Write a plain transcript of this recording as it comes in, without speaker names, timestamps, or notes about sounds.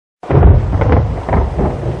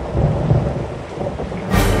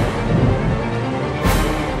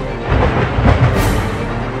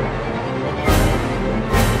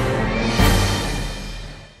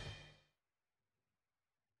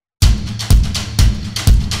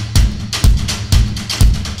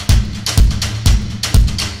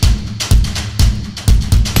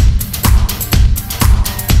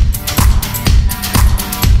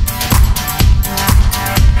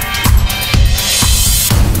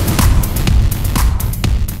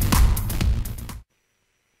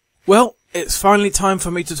Well, it's finally time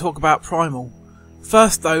for me to talk about Primal.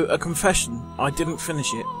 First though, a confession, I didn't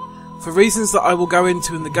finish it. For reasons that I will go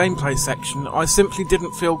into in the gameplay section, I simply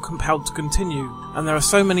didn't feel compelled to continue, and there are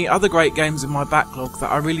so many other great games in my backlog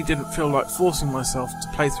that I really didn't feel like forcing myself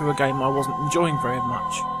to play through a game I wasn't enjoying very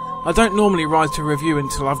much. I don't normally write a review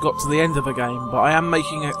until I've got to the end of a game, but I am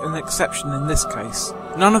making an exception in this case.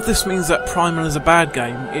 None of this means that Primal is a bad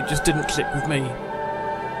game, it just didn't click with me.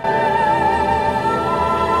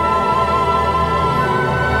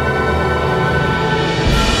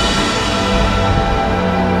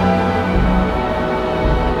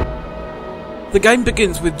 The game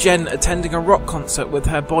begins with Jen attending a rock concert with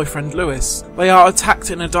her boyfriend Lewis. They are attacked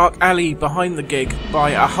in a dark alley behind the gig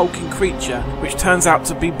by a hulking creature, which turns out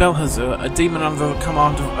to be Belhazur, a demon under the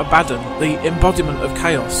command of Abaddon, the embodiment of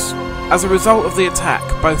chaos. As a result of the attack,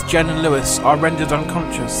 both Jen and Lewis are rendered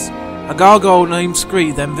unconscious. A gargoyle named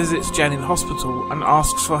Scree then visits Jen in hospital and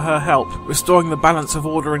asks for her help, restoring the balance of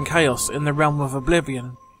order and chaos in the realm of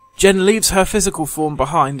Oblivion. Jen leaves her physical form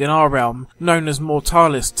behind in our realm, known as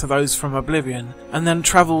Mortalis to those from Oblivion, and then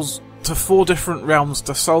travels to 4 different realms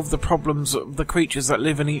to solve the problems of the creatures that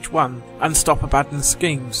live in each one, and stop Abaddon's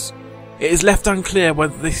schemes. It is left unclear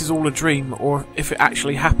whether this is all a dream, or if it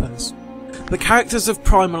actually happens. The characters of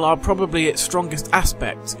Primal are probably its strongest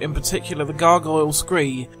aspect, in particular the gargoyle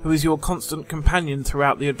Scree, who is your constant companion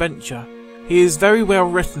throughout the adventure. He is very well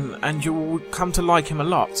written, and you will come to like him a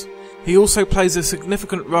lot. He also plays a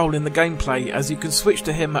significant role in the gameplay, as you can switch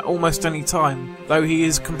to him at almost any time, though he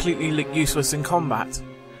is completely useless in combat.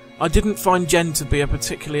 I didn't find Jen to be a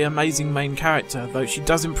particularly amazing main character, though she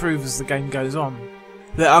does improve as the game goes on.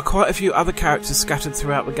 There are quite a few other characters scattered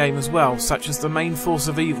throughout the game as well, such as the main force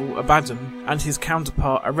of evil, Abaddon, and his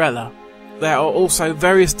counterpart, Arella. There are also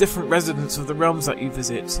various different residents of the realms that you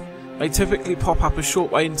visit. They typically pop up a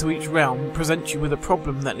short way into each realm, present you with a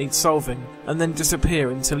problem that needs solving, and then disappear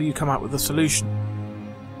until you come up with a solution.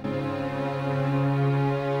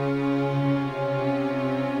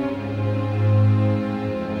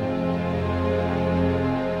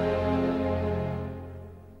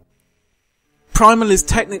 Primal is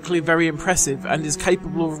technically very impressive and is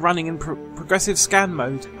capable of running in progressive scan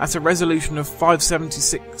mode at a resolution of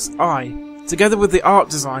 576i. Together with the art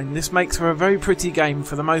design, this makes for a very pretty game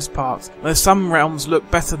for the most part, though some realms look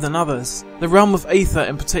better than others. The realm of Aether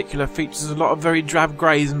in particular features a lot of very drab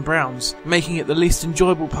greys and browns, making it the least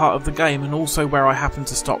enjoyable part of the game and also where I happen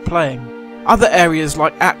to stop playing. Other areas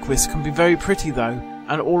like Aquis can be very pretty though,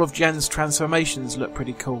 and all of Jen's transformations look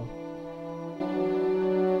pretty cool.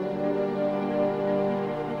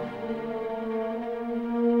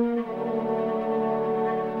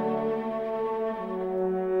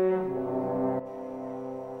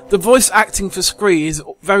 The voice acting for Scree is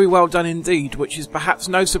very well done indeed, which is perhaps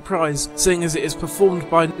no surprise, seeing as it is performed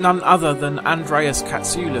by none other than Andreas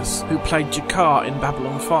Katsoulis, who played Jakar in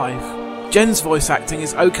Babylon 5. Jen's voice acting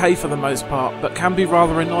is okay for the most part, but can be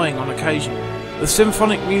rather annoying on occasion. The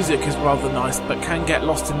symphonic music is rather nice, but can get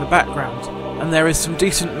lost in the background, and there is some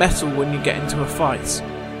decent metal when you get into a fight.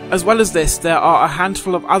 As well as this, there are a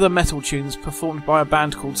handful of other metal tunes performed by a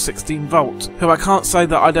band called 16 Volt, who I can't say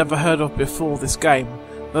that I'd ever heard of before this game,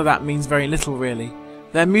 though that means very little really.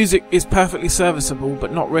 Their music is perfectly serviceable,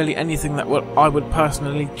 but not really anything that I would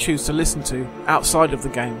personally choose to listen to outside of the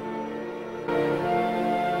game.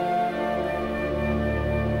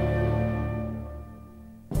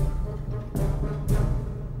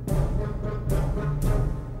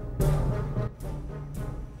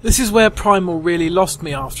 This is where Primal really lost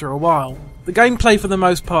me after a while. The gameplay for the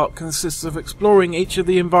most part consists of exploring each of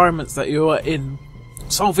the environments that you are in,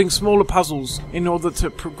 solving smaller puzzles in order to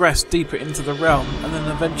progress deeper into the realm, and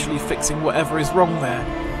then eventually fixing whatever is wrong there.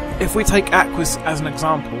 If we take Aquis as an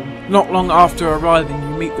example, not long after arriving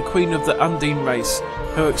you meet the Queen of the Undine race,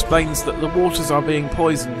 who explains that the waters are being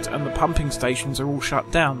poisoned and the pumping stations are all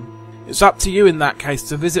shut down. It's up to you in that case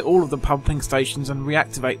to visit all of the pumping stations and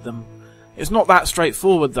reactivate them. It's not that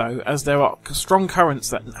straightforward though, as there are strong currents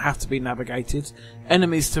that have to be navigated,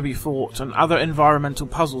 enemies to be fought, and other environmental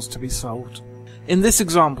puzzles to be solved. In this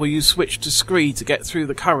example you switch to Scree to get through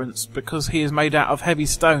the currents because he is made out of heavy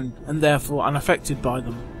stone and therefore unaffected by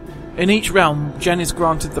them. In each realm, Jen is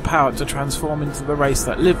granted the power to transform into the race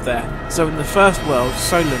that live there, so in the first world,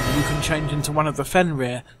 Solon, you can change into one of the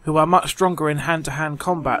Fenrir, who are much stronger in hand-to-hand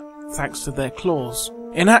combat thanks to their claws.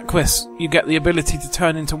 In Aquis, you get the ability to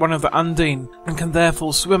turn into one of the Undine and can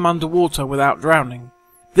therefore swim underwater without drowning.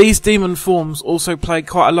 These demon forms also play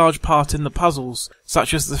quite a large part in the puzzles,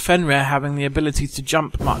 such as the Fenrir having the ability to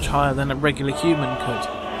jump much higher than a regular human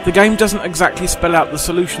could. The game doesn't exactly spell out the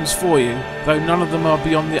solutions for you, though none of them are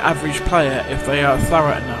beyond the average player if they are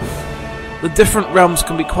thorough enough. The different realms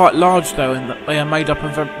can be quite large though, in that they are made up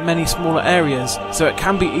of many smaller areas, so it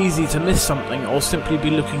can be easy to miss something or simply be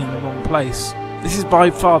looking in the wrong place. This is by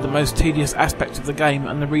far the most tedious aspect of the game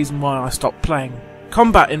and the reason why I stopped playing.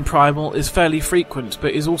 Combat in Primal is fairly frequent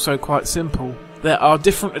but is also quite simple. There are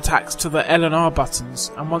different attacks to the L and R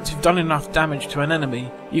buttons, and once you've done enough damage to an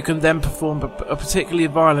enemy, you can then perform a particularly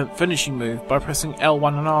violent finishing move by pressing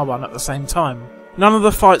L1 and R1 at the same time. None of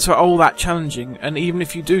the fights are all that challenging, and even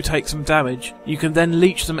if you do take some damage, you can then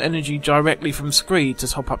leech some energy directly from Screed to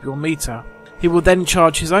top up your meter. He will then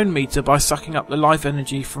charge his own meter by sucking up the life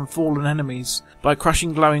energy from fallen enemies, by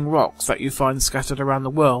crushing glowing rocks that you find scattered around the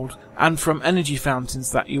world, and from energy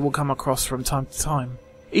fountains that you will come across from time to time.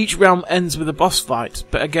 Each realm ends with a boss fight,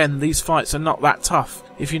 but again, these fights are not that tough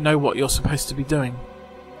if you know what you're supposed to be doing.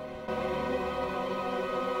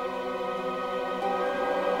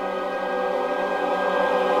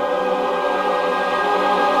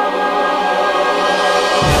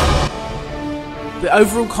 The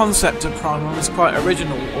overall concept of Primal is quite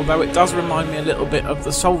original, although it does remind me a little bit of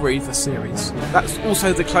the Soul Reaver series. That's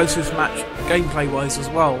also the closest match gameplay-wise as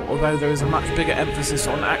well, although there is a much bigger emphasis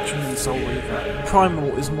on action in Soul Reaver.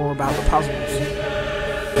 Primal is more about the puzzles.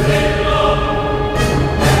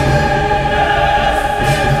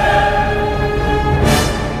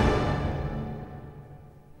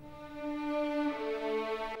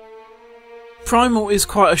 Primal is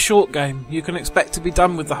quite a short game. You can expect to be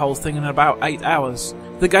done with the whole thing in about 8 hours.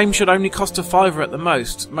 The game should only cost a £5 at the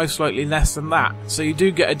most likely less than that, so you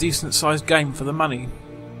do get a decent sized game for the money.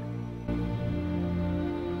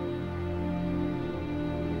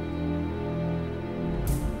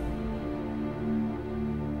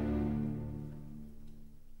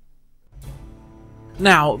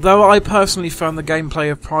 Now, though I personally found the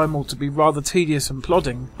gameplay of Primal to be rather tedious and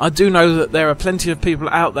plodding, I do know that there are plenty of people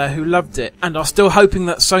out there who loved it, and are still hoping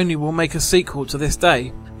that Sony will make a sequel to this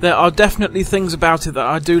day. There are definitely things about it that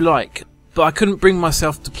I do like, but I couldn't bring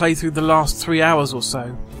myself to play through the last 3 hours or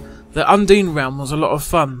so. The Undine realm was a lot of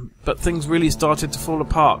fun, but things really started to fall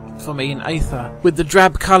apart for me in Aether, with the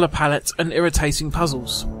drab colour palette and irritating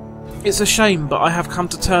puzzles. It's a shame, but I have come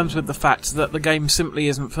to terms with the fact that the game simply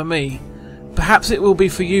isn't for me. Perhaps it will be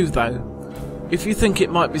for you though. If you think it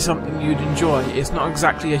might be something you'd enjoy, it's not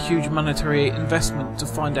exactly a huge monetary investment to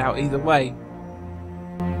find out either way.